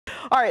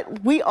All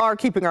right, we are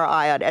keeping our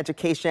eye on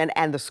education,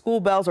 and the school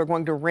bells are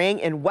going to ring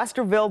in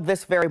Westerville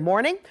this very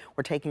morning.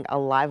 We're taking a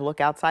live look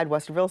outside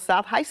Westerville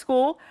South High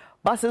School.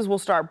 Buses will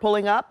start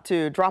pulling up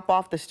to drop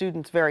off the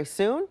students very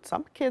soon.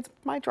 Some kids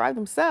might drive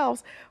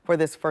themselves for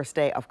this first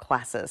day of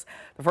classes.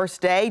 The first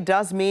day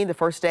does mean the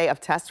first day of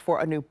tests for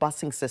a new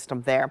busing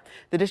system there.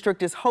 The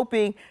district is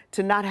hoping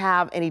to not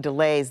have any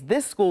delays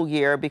this school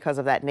year because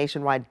of that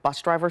nationwide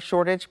bus driver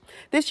shortage.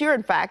 This year,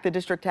 in fact, the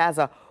district has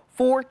a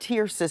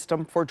 4-tier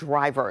system for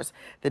drivers.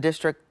 The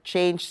district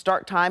changed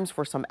start times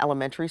for some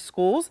elementary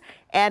schools,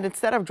 and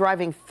instead of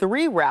driving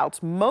 3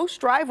 routes, most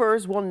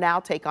drivers will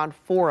now take on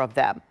 4 of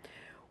them.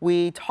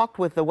 We talked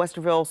with the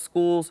Westerville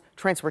Schools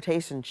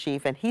transportation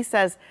chief, and he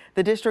says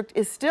the district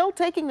is still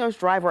taking those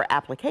driver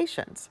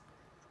applications.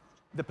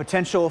 The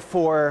potential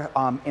for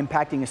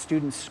impacting a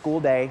student's school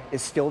day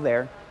is still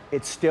there.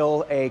 It's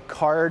still a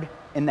card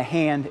in the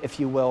hand, if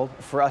you will,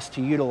 for us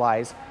to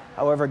utilize.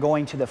 However,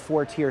 going to the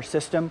 4-tier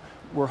system,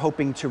 we're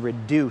hoping to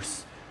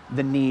reduce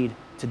the need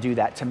to do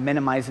that, to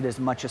minimize it as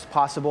much as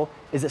possible.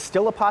 Is it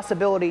still a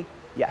possibility?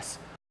 Yes.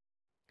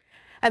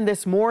 And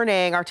this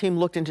morning, our team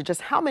looked into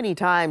just how many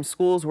times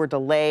schools were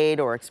delayed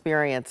or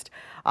experienced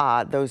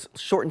those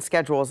shortened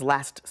schedules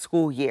last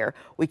school year.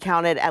 We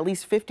counted at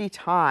least 50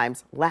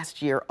 times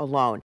last year alone.